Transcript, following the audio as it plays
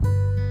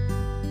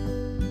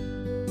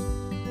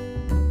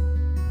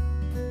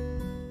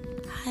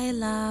Hi,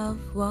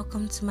 love.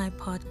 Welcome to my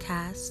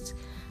podcast.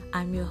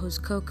 I'm your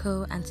host,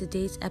 Coco, and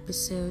today's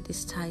episode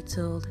is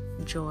titled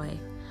Joy.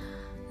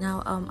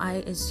 Now,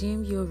 I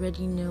assume you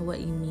already know what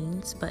it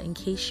means, but in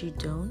case you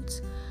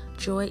don't,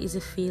 joy is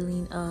a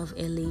feeling of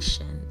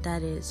elation,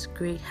 that is,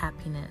 great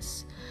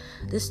happiness.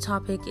 This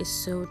topic is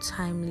so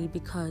timely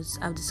because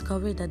I've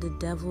discovered that the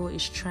devil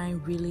is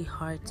trying really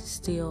hard to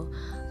steal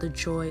the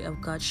joy of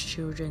God's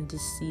children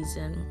this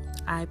season.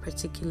 I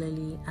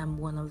particularly am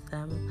one of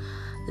them.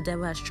 The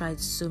devil has tried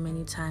so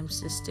many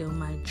times to steal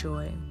my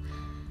joy.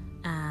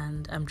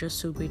 And I'm just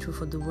so grateful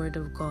for the word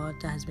of God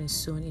that has been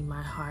sown in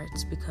my heart,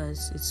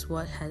 because it's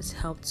what has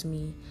helped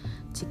me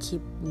to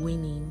keep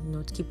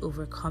winning, to keep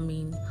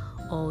overcoming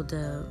all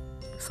the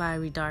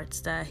fiery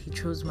darts that he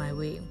throws my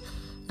way.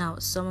 Now,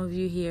 some of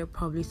you here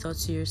probably thought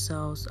to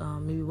yourselves,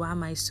 maybe why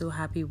am I so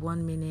happy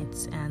 1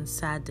 minute and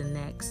sad the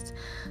next?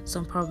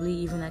 Some probably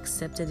even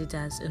accepted it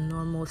as a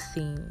normal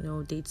thing.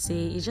 They'd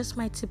say it's just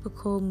my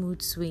typical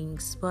mood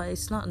swings, but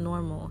it's not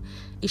normal.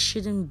 It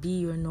shouldn't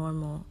be your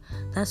normal.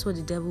 That's what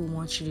the devil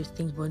wants you to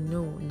think, but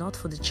no, not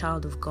for the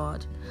child of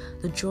God.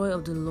 The joy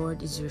of the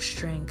Lord is your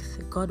strength.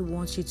 God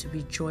wants you to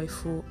be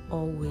joyful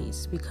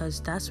always,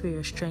 because that's where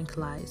your strength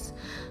lies.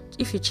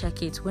 If you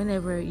check it,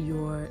 whenever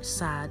you're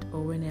sad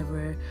or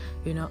whenever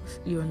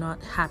you're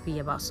not happy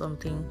about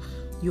something,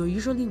 you're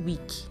usually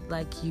weak.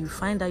 Like, you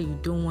find out you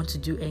don't want to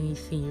do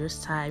anything, you're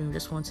just tired, you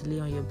just want to lay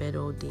on your bed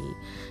all day,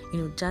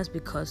 just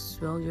because,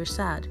 you're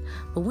sad.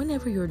 But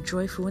whenever you're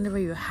joyful, whenever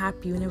you're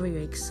happy, whenever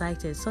you're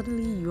excited,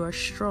 suddenly you are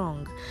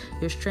strong,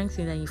 you're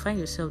strengthened, and you find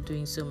yourself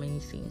doing so many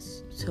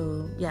things.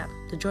 So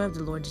the joy of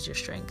the Lord is your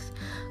strength.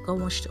 God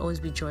wants you to always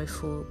be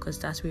joyful, because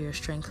that's where your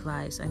strength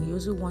lies, and he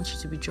also wants you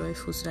to be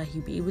joyful so that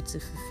he'll be able to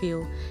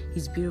fulfill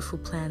his beautiful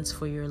plans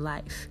for your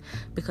life,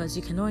 because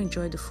you cannot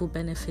enjoy the full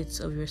benefits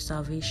of your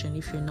salvation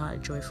if you're not a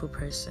joyful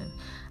person.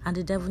 And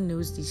the devil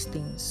knows these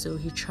things, so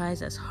he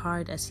tries as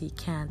hard as he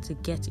can to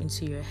get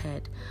into your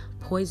head,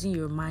 poison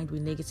your mind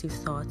with negative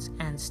thoughts,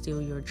 and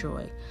steal your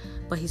joy.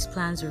 But his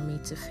plans are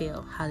made to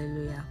fail.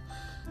 Hallelujah.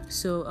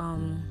 So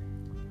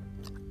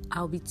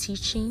I'll be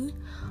teaching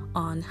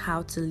on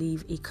how to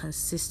live a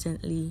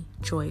consistently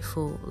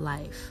joyful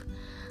life.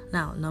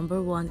 Now,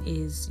 number one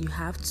is you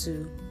have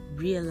to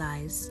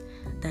realize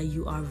that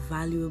you are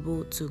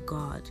valuable to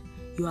God.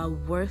 You are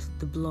worth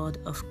the blood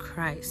of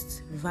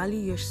Christ. Value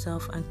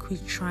yourself and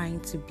quit trying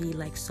to be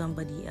like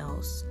somebody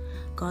else.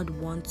 God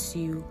wants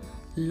you,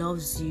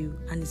 loves you,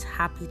 and is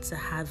happy to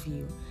have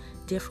you.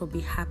 Therefore, be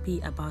happy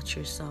about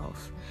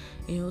yourself.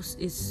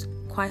 It's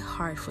quite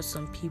hard for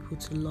some people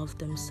to love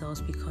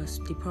themselves because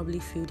they probably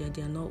feel that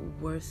they're not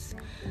worth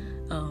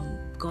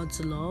God's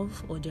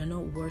love, or they're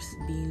not worth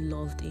being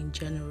loved in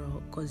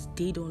general because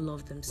they don't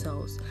love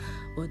themselves.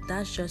 But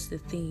that's just the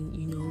thing.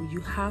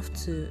 You have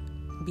to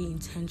be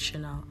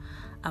intentional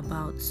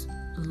about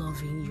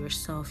loving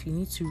yourself. You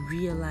need to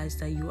realize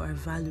that you are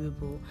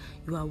valuable.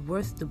 You are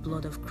worth the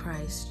blood of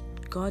Christ.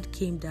 God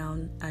came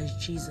down as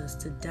Jesus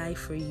to die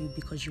for you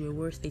because you were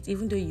worth it.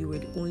 Even though you were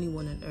the only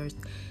one on earth,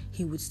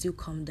 he would still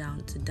come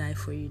down to die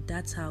for you.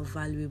 That's how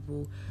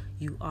valuable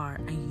you are,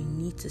 and you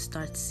need to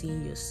start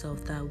seeing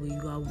yourself that way.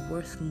 You are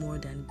worth more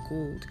than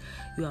gold.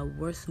 You are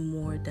worth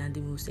more than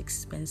the most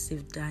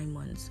expensive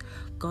diamonds.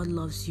 God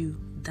loves you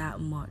that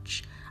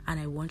much, and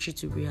I want you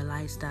to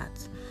realize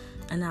that.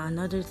 And now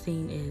another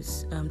thing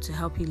is to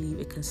help you live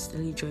a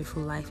consistently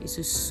joyful life is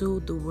to sow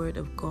the word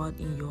of God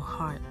in your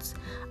heart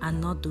and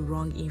not the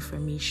wrong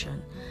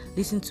information.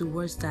 Listen to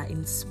words that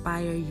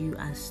inspire you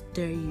and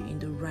stir you in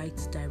the right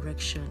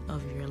direction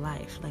of your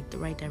life, like the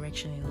right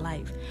direction in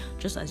life,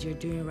 just as you're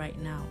doing right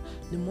now.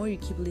 The more you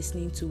keep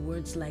listening to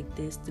words like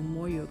this, the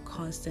more you're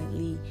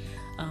constantly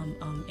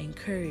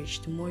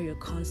encouraged, the more you're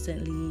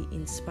constantly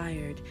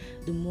inspired,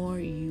 the more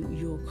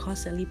you're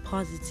constantly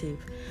positive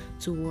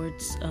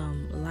towards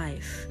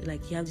life.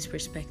 Like, you have this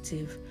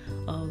perspective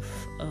of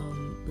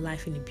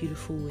life in a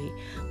beautiful way.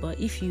 But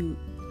if you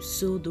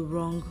sow the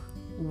wrong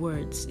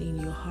words in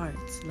your heart,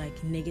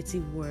 like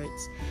negative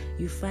words,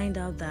 you find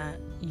out that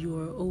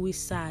you're always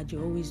sad,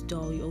 you're always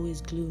dull, you're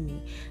always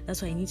gloomy.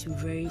 That's why you need to be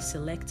very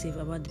selective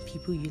about the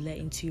people you let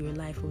into your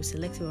life, or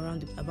selective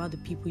about the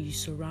people you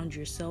surround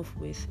yourself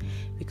with,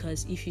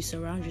 because if you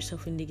surround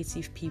yourself with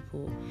negative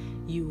people,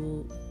 you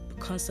will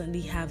constantly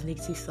have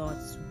negative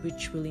thoughts,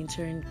 which will in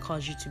turn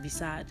cause you to be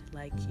sad,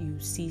 like you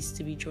cease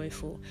to be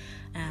joyful.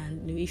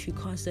 And if you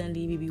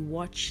constantly maybe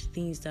watch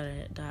things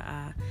that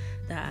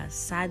are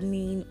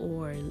saddening,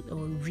 or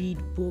read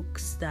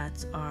books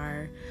that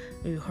are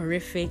maybe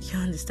horrific, you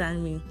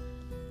understand me,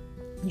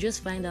 you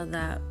just find out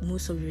that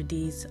most of your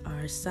days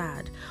are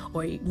sad.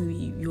 Or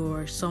maybe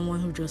you're someone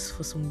who just,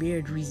 for some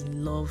weird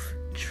reason, love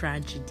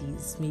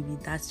tragedies. Maybe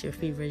that's your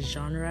favorite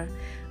genre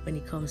when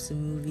it comes to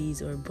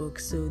movies or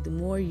books. So the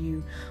more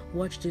you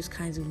watch those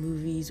kinds of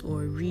movies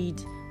or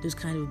read those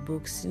kind of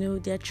books,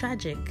 they're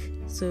tragic.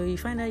 So you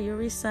find out you're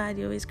always sad,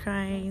 you're always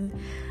crying.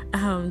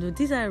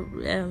 These are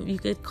you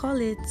could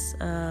call it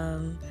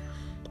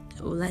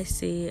will I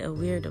say a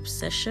weird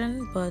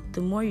obsession, but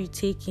the more you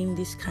take in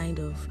this kind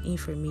of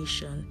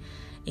information,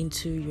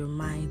 into your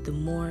mind, the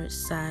more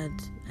sad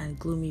and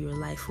gloomy your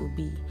life will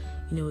be.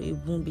 It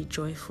won't be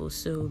joyful.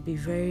 So be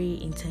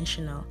very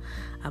intentional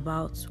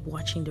about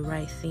watching the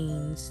right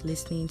things,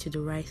 listening to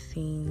the right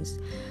things,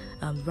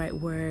 right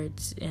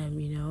words,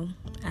 and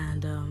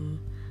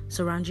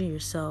surrounding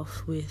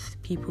yourself with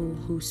people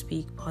who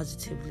speak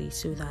positively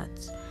so that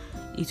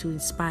it will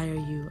inspire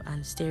you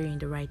and steer you in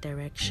the right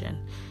direction.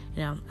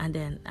 And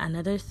then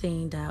another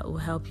thing that will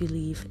help you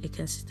live a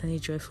consistently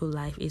joyful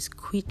life is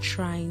quit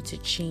trying to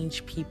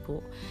change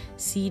people.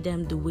 See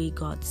them the way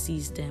God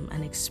sees them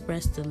and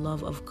express the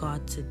love of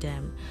God to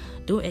them.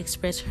 Don't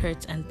express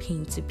hurt and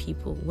pain to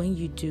people. When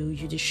you do,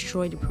 you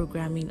destroy the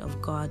programming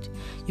of God.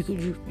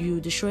 You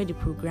destroy the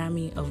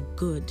programming of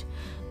good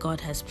God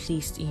has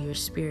placed in your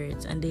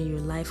spirit, and then your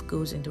life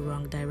goes in the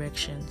wrong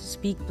direction.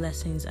 Speak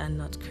blessings and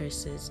not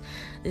curses.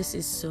 This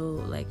is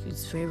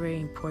it's very, very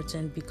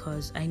important,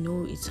 because I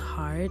know it's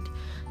hard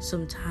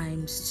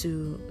sometimes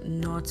to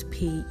not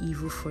pay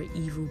evil for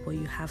evil, but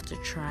you have to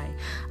try.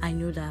 I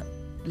know that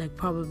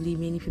probably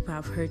many people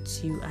have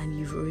hurt you and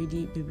you've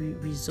already maybe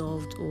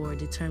resolved or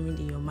determined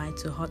in your mind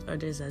to hurt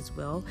others as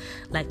well,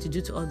 to do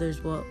to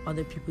others what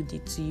other people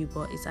did to you,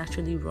 but it's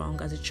actually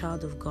wrong. As a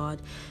child of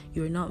God,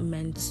 you're not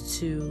meant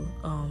to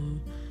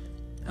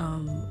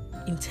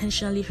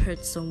intentionally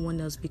hurt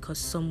someone else because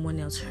someone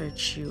else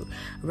hurt you.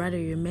 Rather,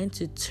 you're meant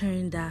to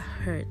turn that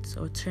hurt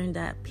or turn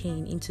that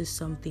pain into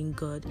something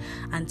good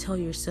and tell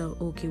yourself,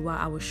 okay, wow,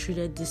 I was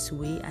treated this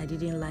way, I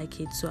didn't like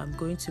it, so I'm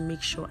going to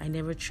make sure I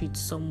never treat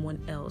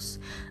someone else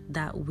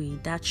that way.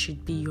 That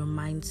should be your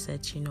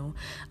mindset.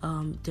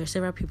 There are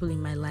several people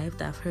in my life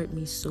that have hurt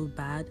me so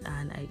bad,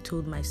 and I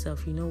told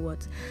myself, you know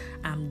what,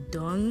 I'm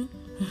done.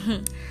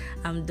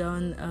 I'm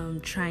done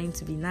trying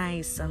to be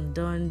nice. I'm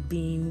done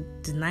being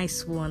the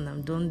nice one.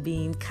 I'm done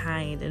being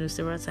kind. And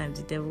several times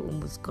the devil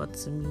almost got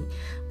to me,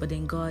 but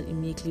then God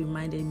immediately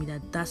reminded me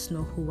that that's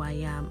not who I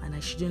am, and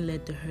I shouldn't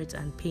let the hurt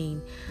and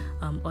pain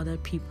other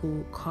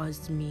people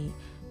caused me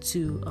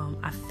to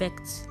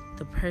affect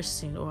the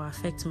person or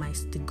affect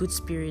the good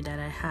spirit that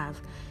I have.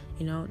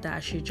 That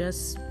I should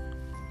just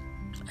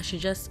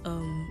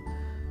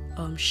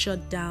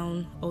shut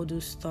down all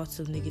those thoughts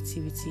of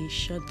negativity,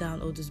 shut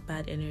down all those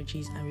bad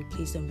energies and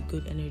replace them with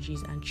good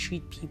energies, and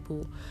treat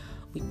people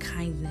with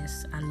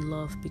kindness and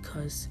love,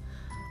 because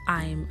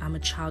I'm a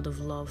child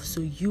of love.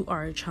 So you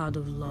are a child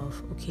of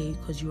love, okay?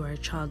 Because you are a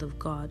child of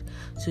God.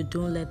 So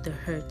don't let the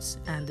hurts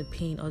and the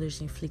pain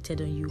others inflicted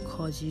on you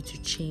cause you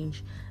to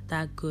change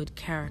that good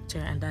character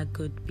and that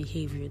good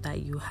behavior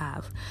that you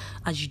have.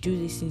 As you do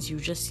these things, you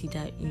just see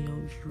that you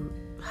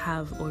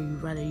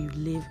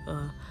live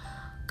a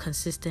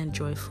consistent,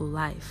 joyful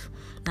life.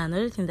 Now,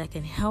 another thing that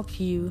can help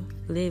you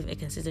live a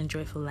consistent,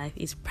 joyful life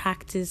is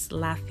practice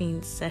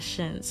laughing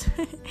sessions.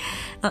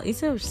 Now,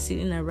 instead of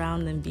sitting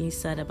around and being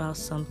sad about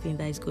something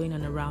that is going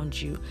on around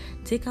you,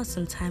 take out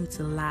some time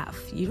to laugh.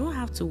 You don't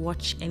have to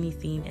watch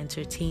anything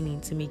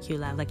entertaining to make you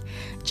laugh.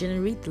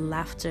 Generate the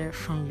laughter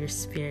from your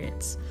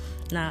spirits.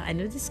 Now, I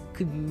know this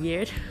could be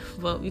weird,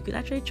 but we could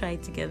actually try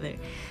it together.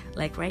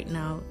 Right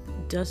now,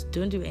 just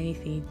don't do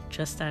anything,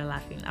 just start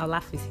laughing. I'll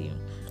laugh with you.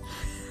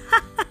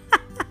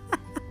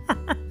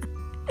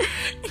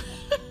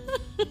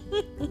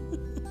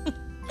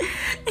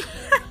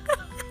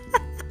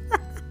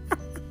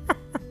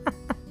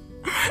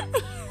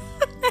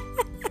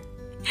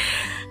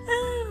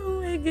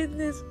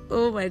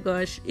 Oh my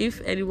gosh,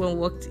 if anyone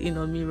walked in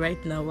on me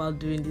right now while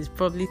doing this,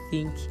 probably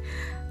think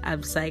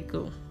I'm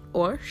psycho.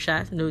 Or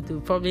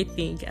they'll probably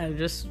think I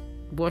just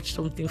watched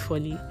something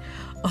funny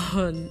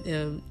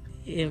on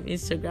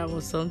Instagram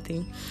or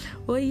something.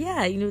 Well,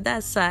 yeah,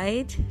 that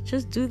side,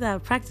 just do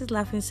that. Practice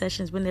laughing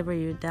sessions whenever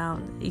you're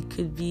down. It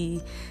could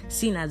be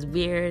seen as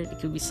weird, it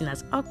could be seen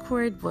as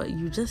awkward, but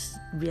you just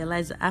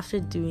realize that after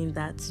doing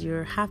that,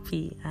 you're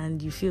happy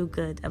and you feel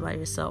good about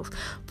yourself.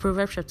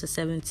 Proverbs chapter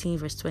 17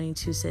 verse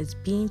 22 says,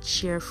 being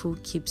cheerful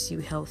keeps you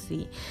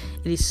healthy.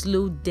 It is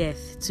slow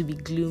death to be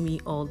gloomy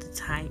all the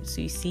time.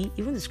 So you see,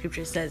 even the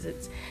scripture says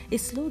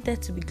it's slow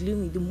death to be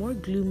gloomy. The more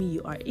gloomy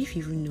you are, if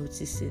you even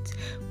notice it,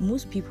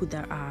 most people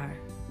that are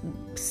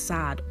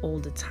sad all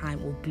the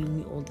time or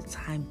gloomy all the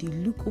time, they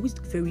always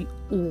look very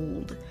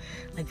old,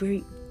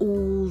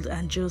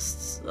 and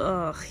just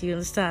you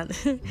understand.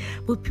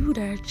 But people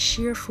that are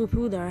cheerful,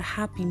 people that are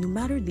happy, no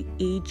matter the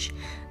age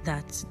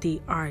that they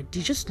are,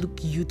 they just look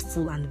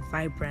youthful and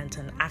vibrant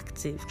and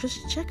active.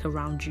 Just check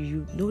around you,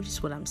 you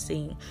notice what I'm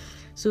saying.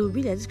 So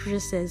really, as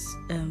scripture says,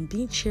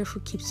 being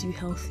cheerful keeps you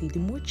healthy. The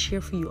more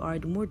cheerful you are,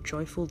 the more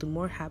joyful, the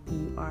more happy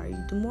you are,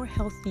 the more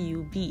healthy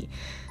you'll be.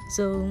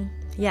 So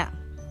yeah,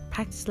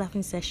 practice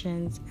laughing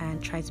sessions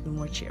and try to be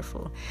more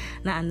cheerful.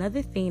 Now,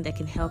 another thing that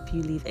can help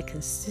you live a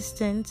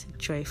consistent,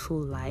 joyful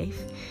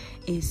life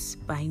is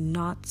by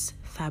not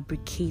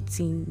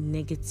fabricating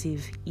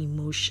negative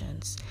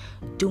emotions.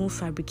 Don't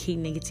fabricate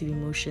negative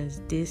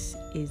emotions. This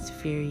is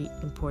very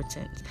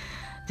important.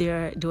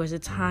 There was a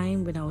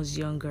time when I was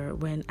younger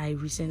when I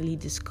recently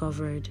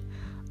discovered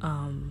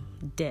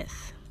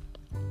death.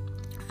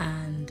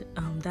 And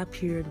that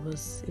period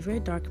was a very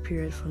dark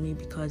period for me,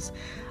 because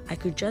I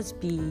could just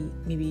be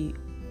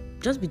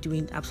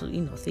doing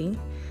absolutely nothing,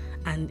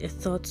 and a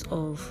thought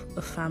of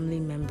a family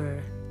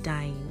member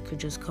dying could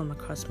just come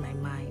across my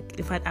mind.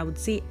 In fact, I would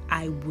say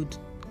I would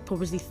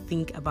purposely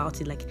think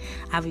about it. Like,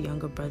 I have a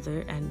younger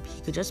brother, and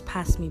he could just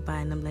pass me by,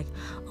 and I'm like,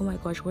 oh my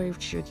gosh, what if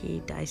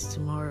Chiroke dies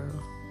tomorrow?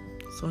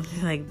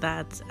 Something like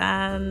that.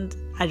 And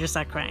I just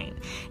start crying.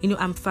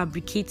 I'm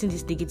fabricating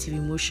these negative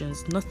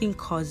emotions. Nothing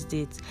caused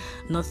it.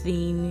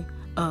 Nothing.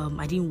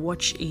 I didn't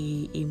watch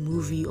a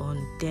movie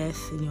on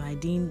death.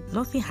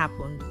 Nothing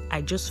happened.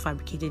 I just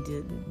fabricated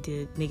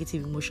the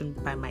negative emotion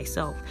by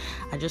myself.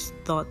 I just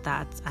thought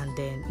that, and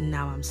then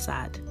now I'm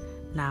sad.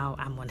 Now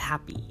I'm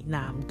unhappy.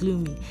 Now I'm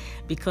gloomy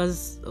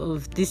because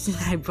of this thing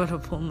I brought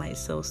upon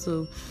myself.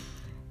 So,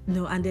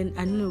 and then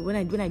I know when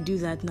I do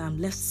that, now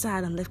I'm left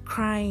sad, I'm left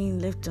crying,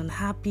 left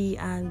unhappy,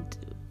 and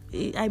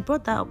I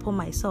brought that upon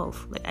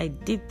myself. Like, I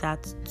did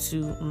that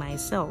to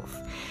myself.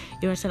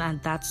 You understand?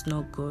 And that's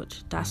not good.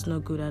 That's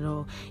not good at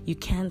all. You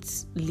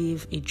can't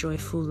live a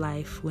joyful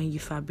life when you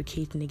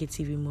fabricate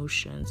negative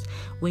emotions,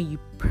 when you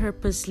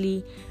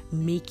purposely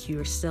make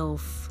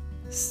yourself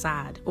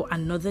sad. Or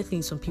another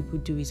thing some people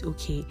do is,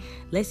 okay,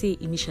 let's say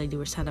initially they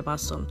were sad about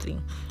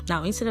something.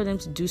 Now, instead of them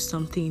to do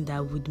something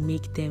that would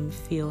make them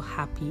feel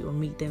happy or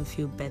make them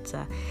feel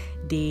better,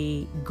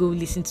 they go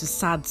listen to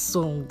sad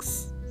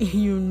songs.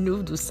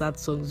 Those sad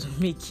songs will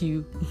make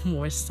you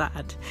more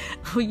sad,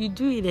 but you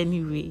do it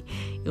anyway.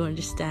 You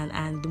understand?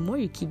 And the more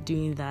you keep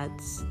doing that,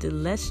 the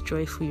less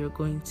joyful you're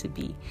going to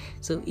be.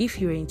 So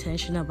if you're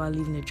intentional about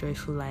living a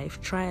joyful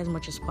life, try as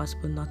much as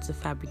possible not to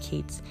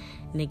fabricate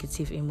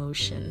negative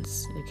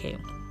emotions. Okay.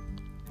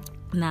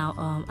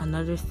 Now,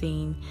 another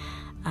thing,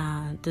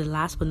 the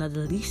last but not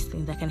the least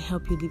thing that can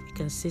help you live a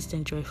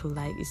consistent, joyful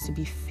life is to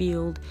be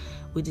filled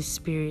with the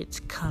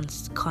Spirit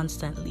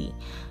constantly.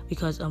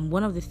 Because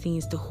one of the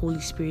things the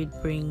Holy Spirit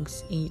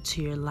brings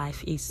into your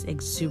life is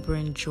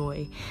exuberant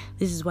joy.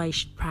 This is why you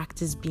should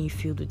practice being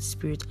filled with the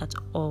Spirit at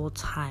all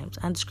times.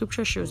 And the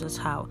scripture shows us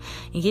how.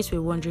 In case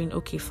we're wondering,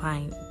 okay,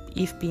 fine,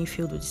 if being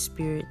filled with the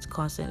Spirit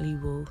constantly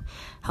will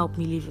help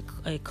me live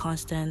a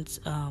consistent,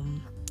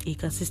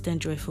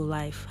 joyful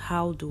life,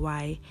 how do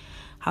I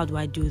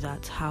do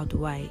that? How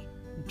do I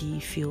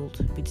be filled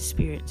with the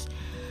Spirit?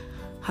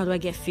 How do I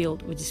get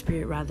filled with the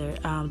Spirit, rather?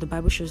 The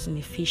Bible shows in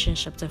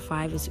Ephesians chapter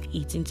 5, verse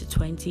 18 to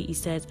 20, it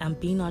says, and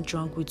be not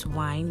drunk with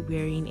wine,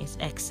 wherein is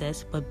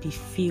excess, but be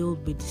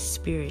filled with the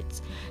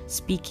Spirit,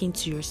 speaking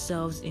to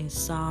yourselves in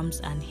psalms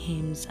and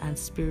hymns and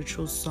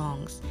spiritual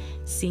songs,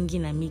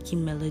 singing and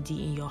making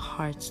melody in your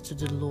hearts to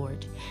the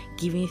Lord,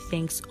 giving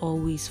thanks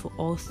always for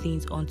all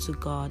things unto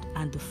God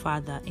and the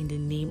Father in the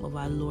name of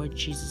our Lord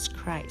Jesus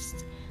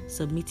Christ,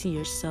 submitting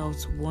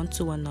yourselves one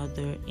to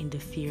another in the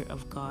fear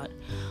of God.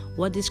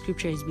 What this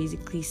scripture is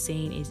basically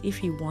saying is,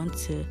 if you want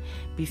to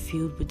be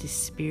filled with the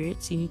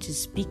Spirit, you need to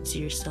speak to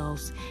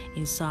yourselves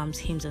in psalms,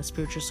 hymns, and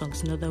spiritual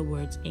songs. In other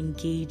words,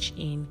 engage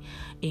in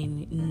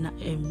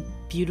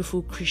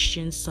beautiful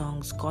Christian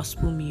songs,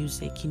 gospel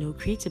music.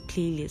 Create a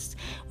playlist.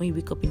 When you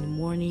wake up in the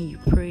morning, you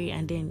pray,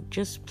 and then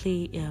just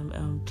play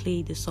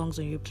the songs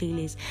on your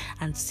playlist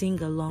and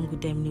sing along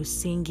with them.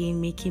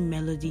 Singing, making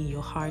melody in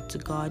your heart to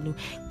God.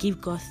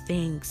 Give God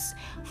thanks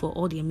for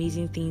all the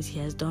amazing things He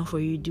has done for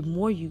you. The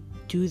more you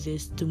do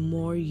this, the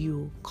more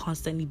you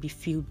constantly be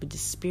filled with the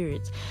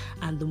Spirit,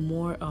 and the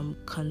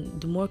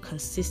more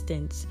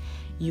consistent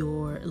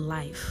your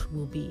life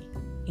will be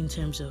in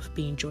terms of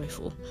being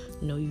joyful.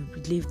 You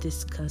live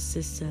this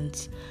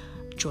consistent,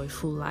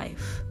 joyful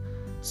life.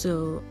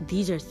 So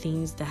these are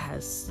things that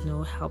has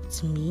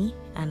helped me,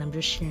 and I'm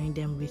just sharing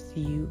them with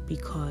you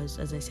because,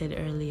 as I said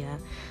earlier,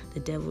 the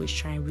devil is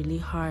trying really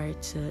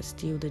hard to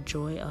steal the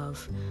joy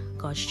of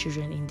God's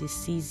children in this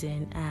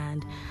season,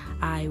 and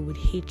I would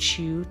hate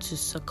you to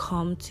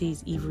succumb to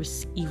his evil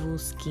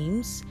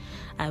schemes.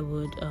 I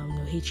would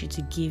hate you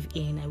to give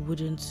in. I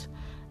wouldn't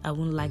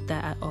like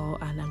that at all,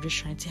 and I'm just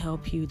trying to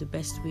help you the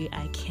best way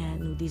I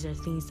can. These are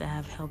things that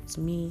have helped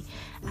me,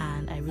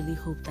 and I really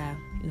hope that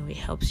it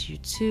helps you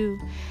too.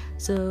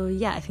 So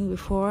yeah, I think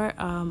before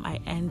I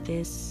end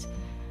this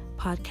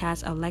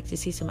podcast, I would like to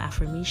say some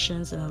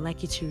affirmations, and I'd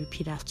like you to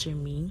repeat after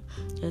me.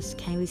 Just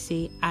kindly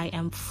say, I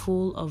am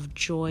full of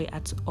joy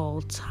at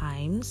all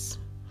times.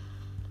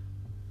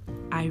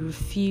 I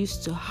refuse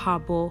to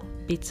harbor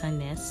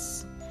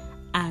bitterness,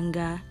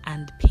 anger,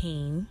 and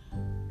pain.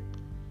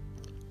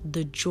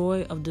 The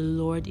joy of the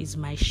Lord is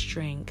my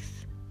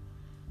strength.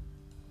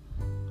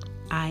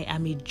 I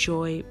am a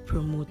joy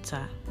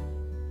promoter.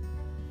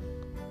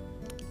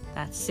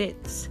 That's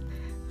it.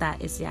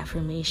 That is the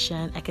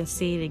affirmation. I can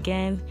say it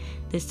again.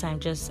 This time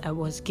I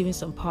was giving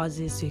some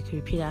pauses so you could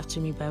repeat after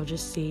me, but I'll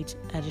just say it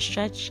at a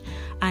stretch.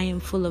 I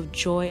am full of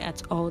joy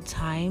at all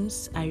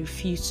times. I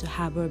refuse to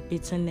harbor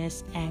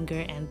bitterness,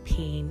 anger, and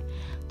pain.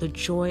 The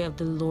joy of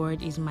the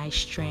Lord is my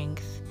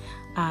strength.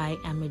 I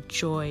am a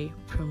joy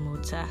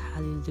promoter.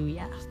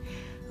 Hallelujah.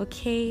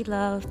 Okay,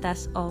 love,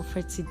 that's all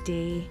for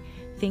today.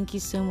 thank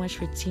you so much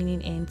for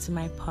tuning in to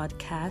my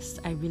podcast.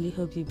 I really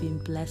hope you've been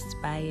blessed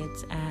by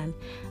it, and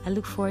I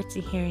look forward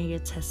to hearing your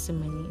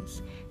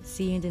testimonies.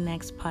 See you in the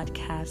next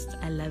podcast.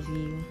 I love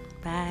you.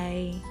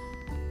 Bye.